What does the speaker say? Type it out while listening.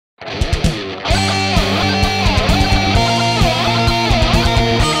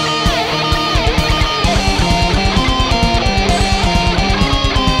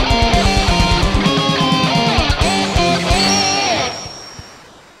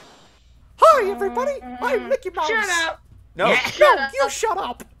everybody. I'm Mickey Mouse. Shut up. No, Yeah. no, you shut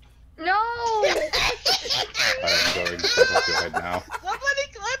up. No. I'm going to step off your head now. Somebody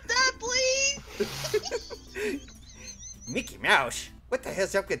clip that, please! Mickey Mouse? What the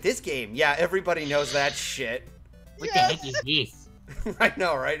hell's up with this game? Yeah, everybody knows that shit. What the heck is this? I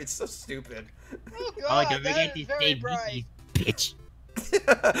know, right? It's so stupid. Oh Oh, god, don't that forget is to very say bright. bitch.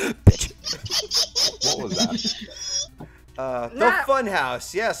 What was that? The fun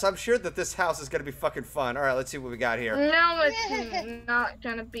house. Yes, I'm sure that this house is gonna be fucking fun. All right, let's see what we got here. No, it's not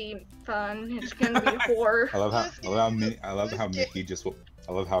gonna be fun. It's gonna be horror. I love how Mickey just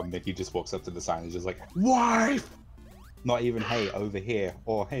walks up to the sign and is just like, wife! Not even, hey, over here,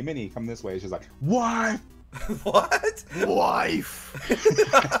 or hey, Minnie, come this way. It's just like, wife! What? Wife!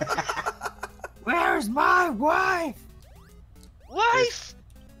 Where's my wife? Wife!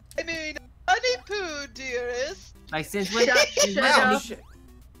 I mean, honey poo, dearest. Like since when? Ow, shit.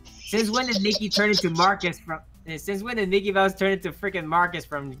 Since when did Mickey turn into Marcus from? Since when did Mickey Mouse turn into freaking Marcus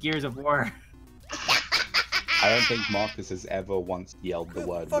from Gears of War? I don't think Marcus has ever once yelled the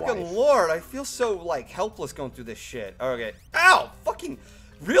word Fucking wife. lord, I feel so like helpless going through this shit. Okay. Ow! Fucking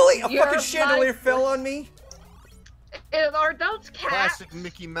really? A You're fucking chandelier lifeless. fell on me? Are those cats? Classic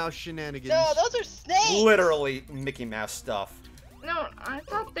Mickey Mouse shenanigans. No, those are snakes! Literally Mickey Mouse stuff. No, I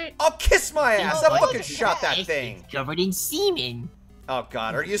thought they. I'll kiss my ass! I Oh, fucking it's shot that It's thing. covered in semen. Oh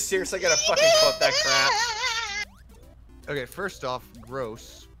god, are you seriously gonna fucking clip that crap? Okay, first off,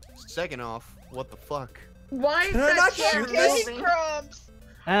 gross. Second off, what the fuck? Why is Can I that not cat shoot this? Kitty moving? crumbs!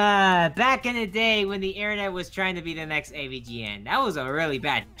 Back in the day when the internet was trying to be the next AVGN, that was a really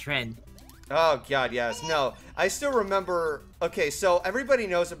bad trend. Oh god, yes. No, I still remember. Okay, so everybody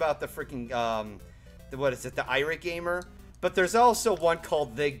knows about the freaking what is it, the Irate Gamer? But there's also one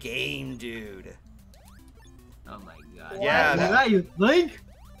called the Game Dude. Oh my god. Yeah, What that- are you think?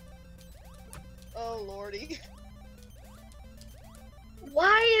 Oh lordy.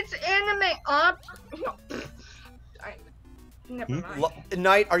 Why is anime up? Never mind.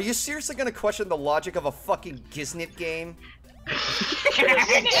 Knight, are you seriously gonna question the logic of a fucking Giznit game?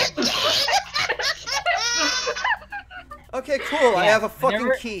 Okay, cool. I Yeah, have a fucking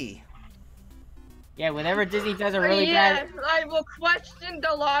whenever- key. Yeah, whenever Disney does a really Yes, bad, I will question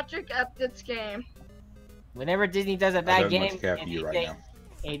the logic of this game. whenever Disney does a I bad don't game, much care for you right now.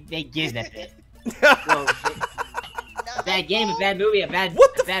 they giznip it. So, a bad game, a bad movie, a bad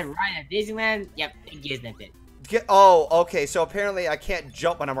ride at Disneyland. Yep, they giznip it. Oh, okay. So apparently I can't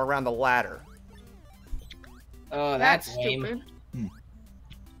jump when I'm around the ladder. Oh, that's lame. stupid.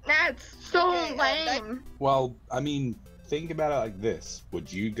 That's so Okay, lame. Well, I mean, think about it like this.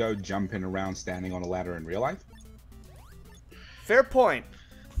 Would you go jumping around standing on a ladder in real life? Fair point.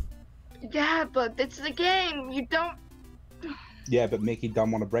 Yeah, but it's the game. You don't. Yeah, but Mickey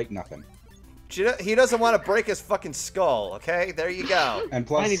don't want to break nothing. He doesn't want to break his fucking skull. Okay, there you go. And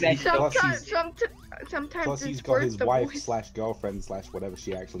plus, Funny that- Sometimes plus it's he's got worth his the wife voice. slash girlfriend slash whatever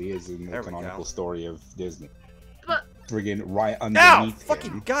she actually is in the There we canonical go. story of Disney. But Friggin' right Ow! underneath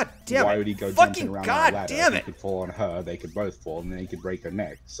Fucking him. goddamn Why it! would he go jumping Fucking around on a ladder? goddamn He it! could fall on her, they could both fall, and then he could break her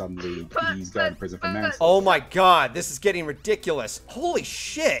neck. Suddenly, But- he's going to but- prison for but- manslaughter. Oh my god, this is getting ridiculous. Holy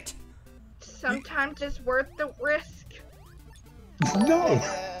shit! sometimes it's worth the risk. No!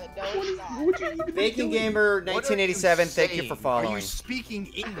 No, it's not. Bacon Gamer What are you 1987, thank you for saying? Are following. you speaking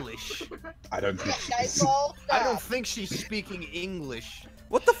English? I don't think she is. Nightfall, I don't stop. think she's speaking English.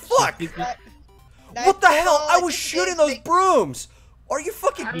 What the fuck? Night- What the hell? Nightfall, I think was shooting it's those big- brooms! Are you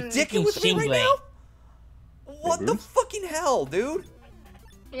fucking I'm dicking with me right Shingley. now? What the brooms? fucking hell, dude?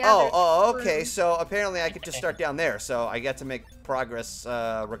 Yeah, Oh, there's okay, rooms. so apparently I could just start down there, so I get to make progress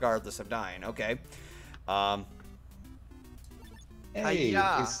regardless of dying, okay. Hey,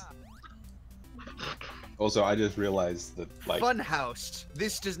 Hi-ya. it's- Also, I just realized that, like, Funhouse.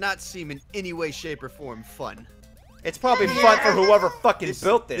 This does not seem in any way, shape, or form fun. It's probably fun for whoever fucking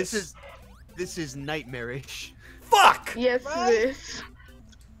built this. This is nightmarish. Fuck! Yes, Right? it is.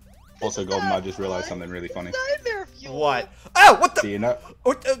 also, Golden, I just realized something really funny. Nightmare fuel. What? Oh, what So the? you know,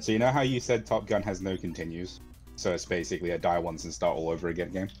 What, so you know how you said Top Gun has no continues? So it's basically a die once and start all over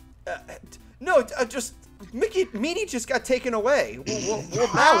again game. no, just Meaty just got taken away. Well,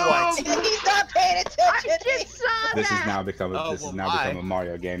 now what? He's not paying I attention. just saw This that. has now become a Oh, this has well, now become why? a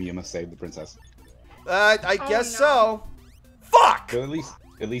Mario game. You must save the princess. I Oh, guess no. so. Fuck! So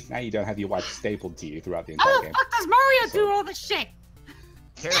at least now you don't have your wife stapled to you throughout the entire How the game fuck does Mario do all this shit?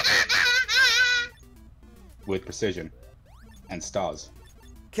 Careful. with precision and stars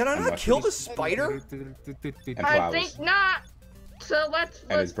Can I And not kill the mushrooms. spider? and I flowers think not. So let's.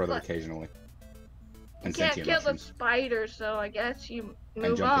 and his let's brother let- occasionally. You And can't sentient kill the mushrooms. spider, so I guess you And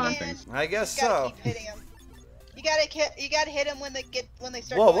move jumping on. on things. I guess You gotta so. keep hitting him. You gotta hit him when they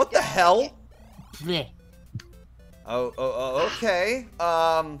start. Whoa, going what the down. hell? Bleh. Oh, okay.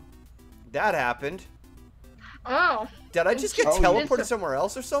 That happened. Oh, Did I just get Oh, teleported somewhere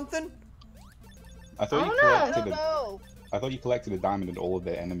else or something? I thought you Oh, no. I collected don't a, know. I thought you collected a diamond and all of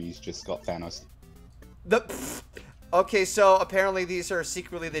their enemies just got Thanos. Okay, so apparently these are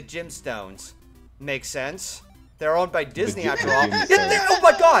secretly the gemstones. Makes sense. They're owned by Disney The after all. gemstones. Oh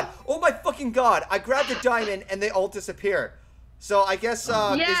my god! Oh my fucking god! I grabbed the diamond and they all disappear. So I guess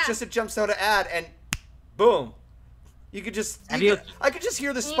Yeah. it's just a gemstone to add, and boom. You could just. I could just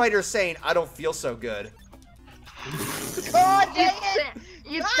hear the spider saying, "I don't feel so good." God you, dang it!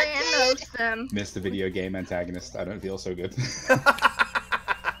 you God dang Thanos them. Missed the video game antagonist. I don't feel so good.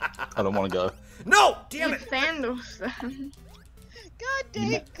 I don't want to go. No! Damn You it! Thanos them. God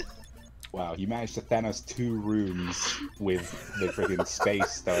dang it! Wow, you managed to Thanos 2 rooms with the freaking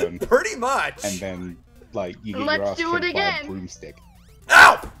space stone, Pretty much. and then like you get Let's your ass do it kicked by a again. broomstick.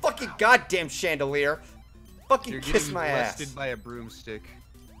 Ow! Fucking goddamn chandelier! Fucking You're kiss getting my ass. blasted by a broomstick.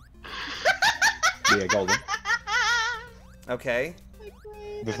 Yeah, Golden. Okay.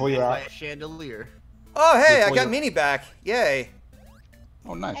 Before you're By out. a chandelier. Oh hey, I Before got you- Minnie back. Yay.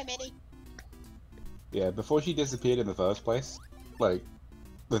 Oh, nice. Hi, Minnie. Yeah, before she disappeared in the first place, like,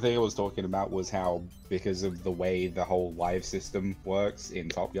 the thing I was talking about was how, because of the way the whole live system works in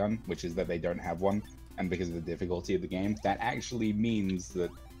Top Gun, which is that they don't have one, and because of the difficulty of the game, that actually means that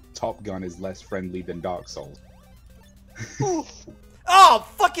Top Gun is less friendly than Dark Souls. Oh,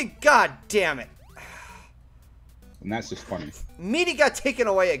 fucking god damn it. And that's just funny. Minnie got taken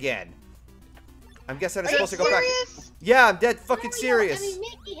away again. I'm guessing I'm Are you supposed to go back. serious? Yeah, I'm dead fucking serious.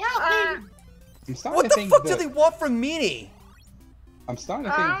 I'm starting What to the think fuck that, do they want from Minnie? I'm starting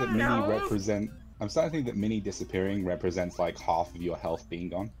to think that Minnie No. I'm starting to think that Minnie disappearing represents like half of your health being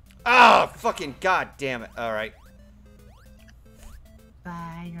gone. Oh, fucking god damn it. Alright.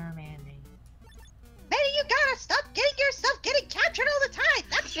 Spider-Man. Minnie, you gotta stop getting captured all the time.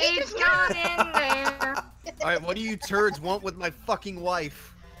 That's She's dangerous. not in there. Alright, what do you turds want with my fucking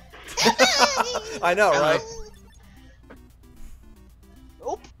wife? I know, right?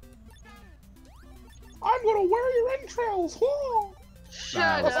 Nope. I'm gonna wear your entrails. Whoa!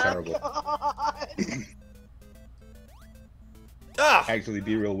 Shut that's up. terrible. God. Ah! Actually,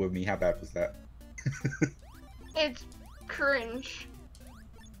 be real with me. How bad was that? It's cringe.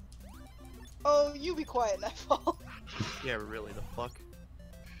 Oh, you be quiet, Nightfall. Yeah, really, the fuck?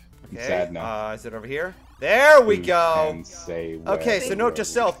 I'm Okay, sad now. is it over here? There we Who go! can say where Okay, so the note road to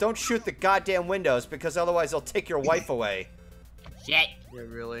self, don't shoot the goddamn windows, because otherwise they'll take your wife away. Shit. Yeah,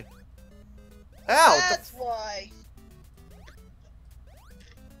 really. Ow! what the That's why.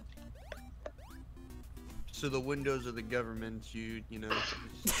 So the windows of the government, you know.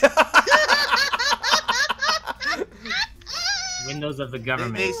 Windows of the They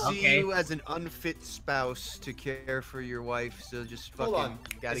government. see Okay. you as an unfit spouse to care for your wife, so just Hold fucking on.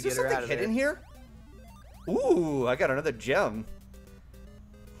 gotta Is there get her something out of hidden there. here? Ooh, I got another gem.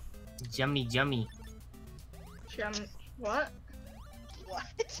 Jummy, jummy. What?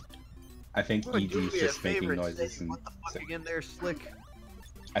 What? I think Would do EG's me a just making favor and noises. say, what the fuck again there, Slick?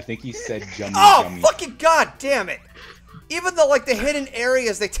 I think he said jummy Oh, jummy. fucking god damn it! Even though, like, the hidden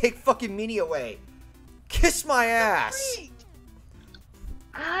areas, they take fucking Minnie away. Kiss my ass! Wait.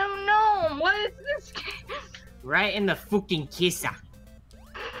 I don't know. What is this game? Right in the fucking kissa.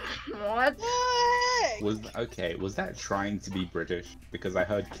 What? What? Was that trying to be British? Because I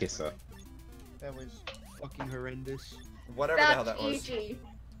heard kisser. That was fucking horrendous. Whatever the hell That's that was. EG.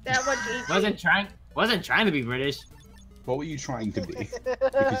 That was EG. Wasn't trying to be British. What were you trying to be?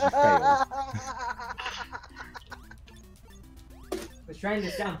 Because you failed. Was trying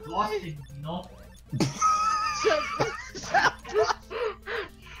to sound Boston, you know.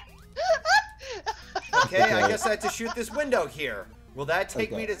 Okay, I guess I had to shoot this window here. Will that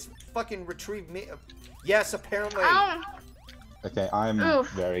take me Okay. to fucking retrieve me? Yes, apparently. Okay, I'm Oof.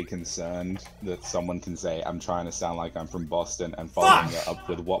 very concerned that someone can say I'm trying to sound like I'm from Boston and following Fuck! it up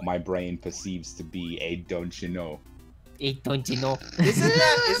with what my brain perceives to be a don't you know. Hey, don't you know? Isn't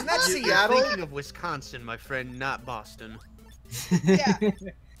that You're Seattle? thinking of Wisconsin, my friend, not Boston. Yeah.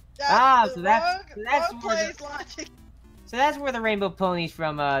 Ah, That's so the that's- wrong, that's wrong where the- place logic. So that's where the rainbow ponies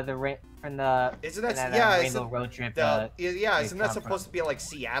from the Isn't from that that yeah? rainbow Isn't, road trip. yeah, they isn't that come supposed to be like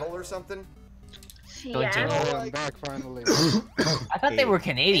Seattle or something? Don't you know? Seattle. I'm back finally. I thought they were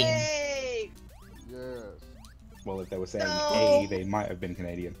Canadian. Hey! Yes. Well, if they were saying No. A, they might have been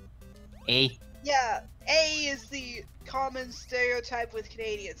Canadian. A. Yeah, A is the common stereotype with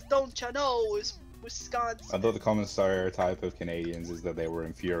Canadians. Don't ya know is Wisconsin. I thought the common stereotype of Canadians is that they were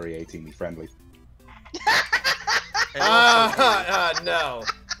infuriatingly friendly. No.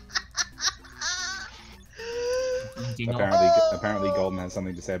 Apparently Golden has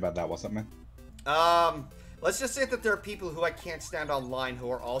something to say about that. What's up, man? Let's just say that there are people who I can't stand online who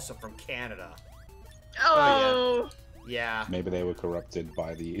are also from Canada. Oh. Yeah. Maybe they were corrupted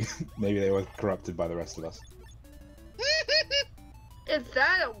by the. Maybe they were corrupted by the rest of us. Is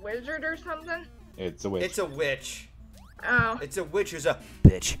that a wizard or something? It's a witch. It's a witch. Oh. It's a witch who's a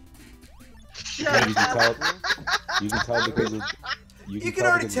bitch. Shut You can up. tell. You can tell because of. You can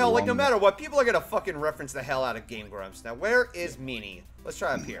already tell, like, no matter what, people are gonna fucking reference the hell out of Game Grumps. Now, where is Meanie? Let's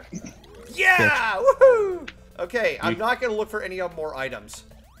try up here. Yeah! Woohoo! Okay, I'm not gonna look for any more items.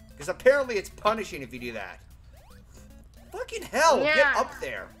 Because apparently it's punishing if you do that. Fucking hell, get up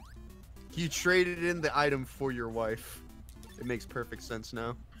there. You traded in the item for your wife. It makes perfect sense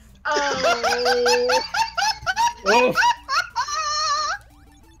now. Oh. Oh.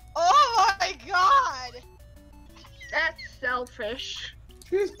 Oh my god! That's selfish.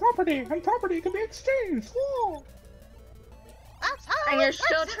 She's property, and property can be exchanged. Whoa. That's how And it you're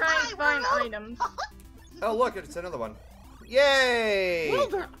still works in trying my to find world. items. Oh, look, it's another one. Yay!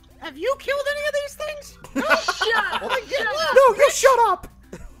 Wilder, have you killed any of these things? Shut up! No, you shut up!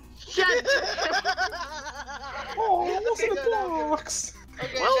 Shut Oh, what's in the box?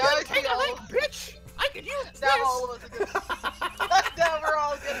 Okay, Well, now then I take see a all link, bitch! I could use this! Now all of us are gonna. Now we're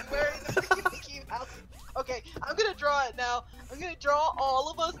all gonna wear the Mickey Mouse. Okay, I'm gonna draw it now. I'm gonna draw all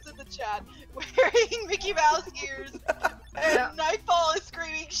of us in the chat wearing Mickey Mouse ears, and Nightfall is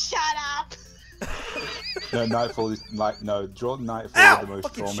screaming, "Shut up!" No, Nightfall is like draw Nightfall Ow! with the most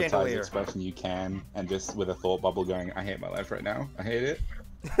Fucking traumatized chandelier. expression you can, and just with a thought bubble going, "I hate my life right now. I hate it."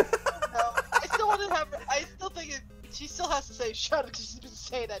 No, I still want to have. I still think she still has to say "shut up" because she's been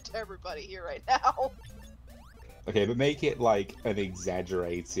saying that to everybody here right now. Okay, but make it like an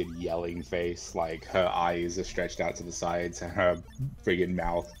exaggerated yelling face, like her eyes are stretched out to the sides, and her friggin'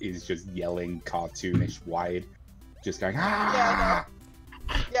 mouth is just yelling cartoonish wide, just going ah.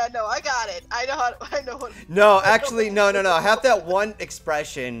 Yeah, no, I got it. I know how. I know what. No, actually, no. I have that one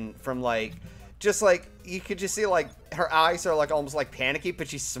expression from, like, just like, you could just see, like, her eyes are, like, almost, like, panicky, but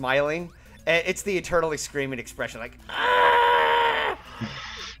she's smiling. And it's the eternally screaming expression, like, ah!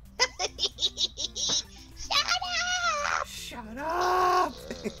 Shut up!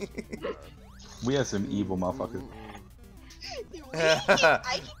 We are some evil motherfuckers.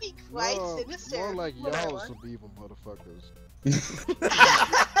 I can be quite sinister. More like y'all some evil motherfuckers.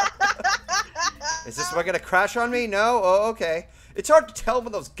 Is this one gonna crash on me? No? Oh, okay. It's hard to tell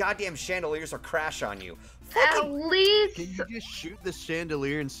when those goddamn chandeliers will crash on you. At least. Can you just shoot the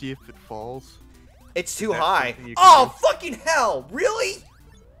chandelier and see if it falls? It's too Is that high. something you can Oh, do? fucking hell! Really?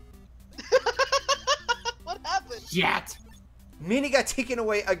 What happened? Shit. Minnie got taken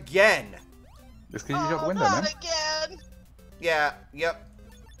away again. Just because you shot the window, not man. again. Yeah, yep.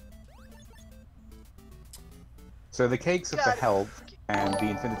 So the cakes are for God. health, and the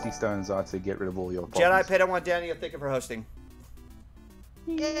Infinity Stones are to get rid of all your Jedi problems. Padawan Daniel, thank you for hosting.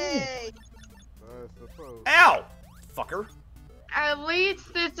 Yay! I suppose. Ow! Fucker. At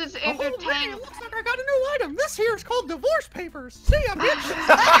least this is entertaining. Looks like I got a new item. This here is called divorce papers. See ya, bitch.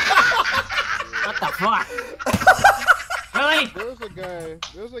 What the fuck? Really? There's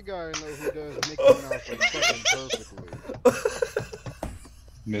a guy I know who does Mickey Mouse like fucking perfectly.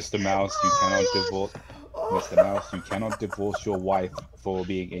 Mr. Mouse, you cannot divorce. Mr. Mouse, you cannot divorce your wife for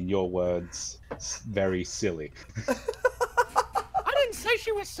being, in your words, very silly. I didn't say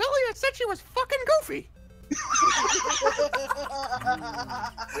she was silly. I said she was fucking goofy.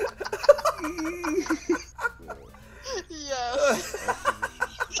 Yes.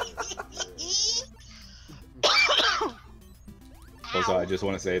 Also, I just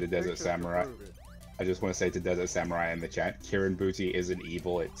want to say to Desert Samurai. I just want to say to Desert Samurai in the chat, Kirin Booty isn't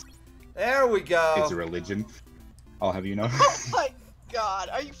evil. It's There we go. a religion. I'll have you know. Oh my god,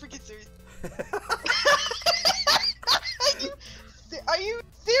 are you freaking serious? Are you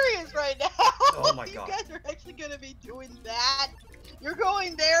serious right now? Oh my God. You guys are actually gonna be doing that? You're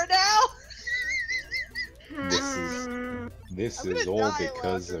going there now? This I'm is gonna all die,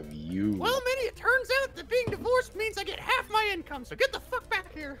 because Walker. of you. Well, Minnie, it turns out that being divorced means I get half my income. So get the fuck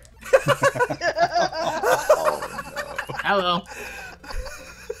back here. Hello.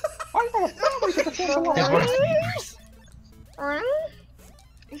 Divorce papers.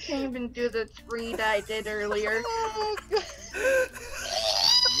 I can't even do the 3 that I did earlier.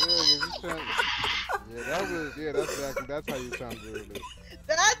 That's how you sound earlier.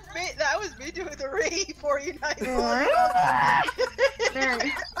 That's me. That was me doing the ring for you guys. There.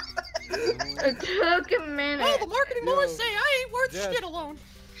 It took a minute. Well, the marketing Yo, boys say I ain't worth yes. shit alone.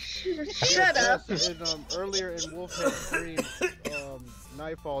 Shut up. Earlier in Wolfhead Stream,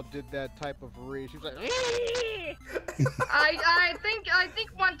 Nightfall did that type of read. She was like, I think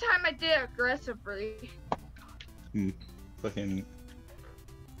one time I did aggressively. Fucking.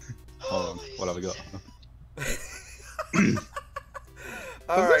 Hold on, what have I got?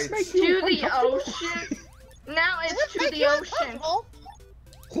 Alright. To the ocean. Now it's to the ocean.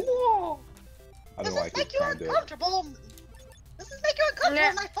 I don't like it. Trying to do it. Uncomfortable. This is making you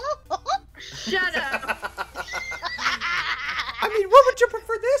uncomfortable, Nightfall. Shut up. I mean, what would you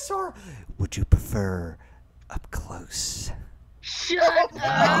prefer, this or would you prefer up close? Shut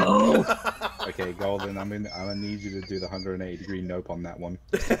up. Okay, Golden, I'm gonna need you to do the 180-degree nope on that one.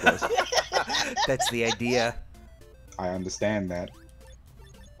 That's the idea. I understand that.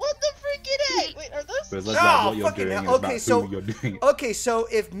 What the freaking heck? Wait, are those? But it's less about what you're fucking doing, hell. it's Okay, about so- who you're doing it. Okay, so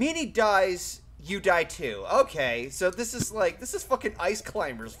if Meanie dies, you die too. Okay, so this is fucking ice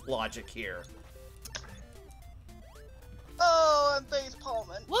climbers logic here. Oh, I'm face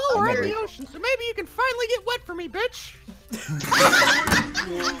palming. Well, we're in the ocean, so maybe you can finally get wet for me, bitch.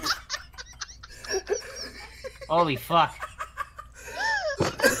 Holy fuck. Oh my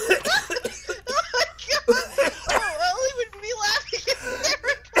god! Oh, Ellie would be laughing.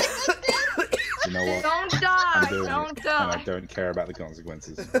 You know what? Don't I'm die. doing Don't it, and I die. don't care about the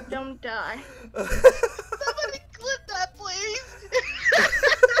consequences. Don't die. Somebody clip that, please.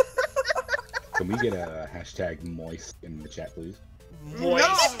 Can we get a hashtag moist in the chat, please?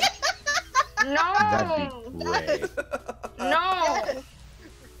 Moist. No. That'd be great. No.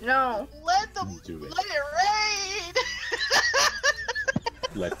 No. Let them. Do it. Let it rain.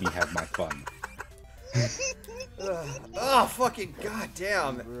 Let me have my fun. Oh, fucking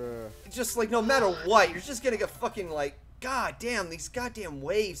goddamn. bruh. Just like, no matter what, you're just getting a fucking, like, goddamn, these goddamn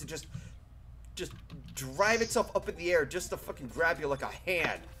waves that just drive itself up in the air just to fucking grab you like a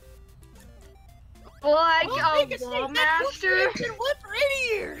hand. Like Well, a make it wall stay that master. It's been wet for 80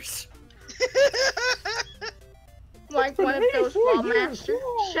 years. Like one of those wall masters.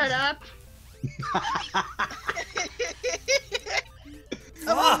 Shut up.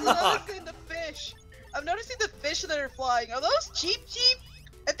 I'm noticing the fish. I'm noticing the fish that are flying. Are those cheap?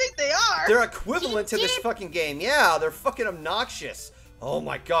 I think they are. They're equivalent to this fucking game. Yeah, they're fucking obnoxious. Oh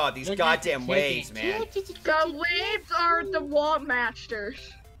my god, these goddamn waves, man. The waves are the wall masters.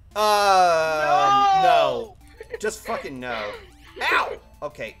 No. Just fucking no. Ow!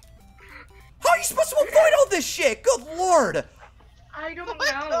 Okay. How are you supposed to avoid all this shit? Good lord! I don't Oh my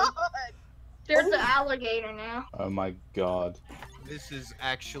know. god. There's the alligator now. Oh my god. This is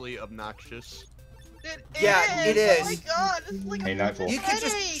actually obnoxious. Yeah, it Oh my is. god, this is like Hey, a Nightfall. You can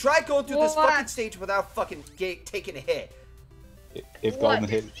just headache. try going through this What? fucking stage without fucking taking a hit. If What?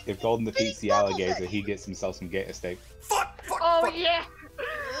 Golden defeats the alligator, he gets himself some gator steak. Fuck! Oh Fuck! yeah.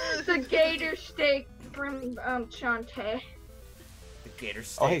 The gator steak from Shantae. The gator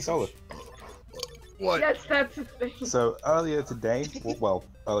steak. Oh, hey, Solar. What? Yes, that's his thing. So earlier today, well,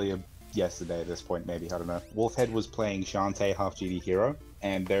 earlier yesterday at this point, maybe, I don't know, Wolfhead was playing Shantae Half GD Hero,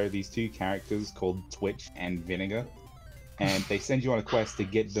 and there are these two characters called Twitch and Vinegar, and they send you on a quest to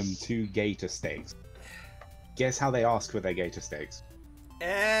get them 2 gator steaks. Guess how they ask for their gator steaks?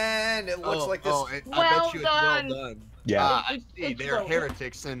 And it looks like this. I Well bet you it's done. well done. Yeah. I It's- see. it's They're well done.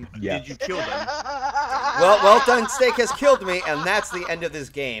 heretics, and Yeah. did you kill them? Well done steak has killed me, and that's the end of this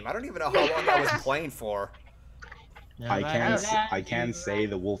game. I don't even know how long I was playing for. I can say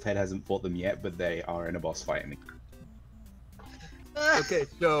the Wolfhead hasn't fought them yet, but they are in a boss fight. Okay,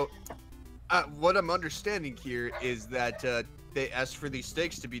 so what I'm understanding here is that they asked for these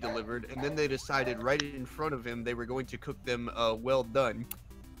steaks to be delivered, and then they decided right in front of him they were going to cook them well done.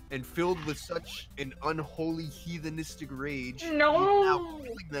 And filled with such an unholy heathenistic rage, he's now No.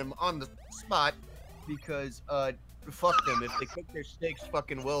 killing them on the spot because fuck them. If they cook their steaks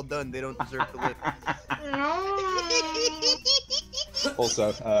fucking well done, they don't deserve to live. No.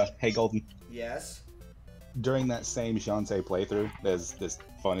 Also, hey Golden, Yes. during that same Shantae playthrough, there's this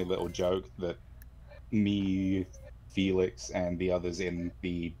funny little joke that me, Felix, and the others in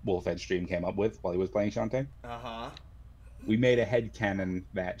the Wolfhead stream came up with while he was playing Shantae. Uh-huh. We made a headcanon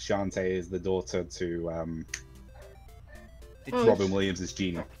that Shantae is the daughter to Robin Williams'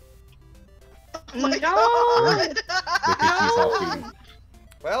 Gina, Oh my No. god. because she's half Gina,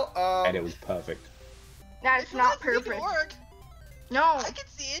 Well, and it was perfect. That's It not doesn't even perfect. work. No. I can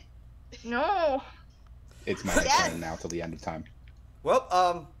see it. No. It's my Yes. headcanon now till the end of time.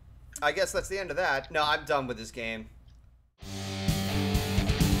 well, I guess that's the end of that. No, I'm done with this game.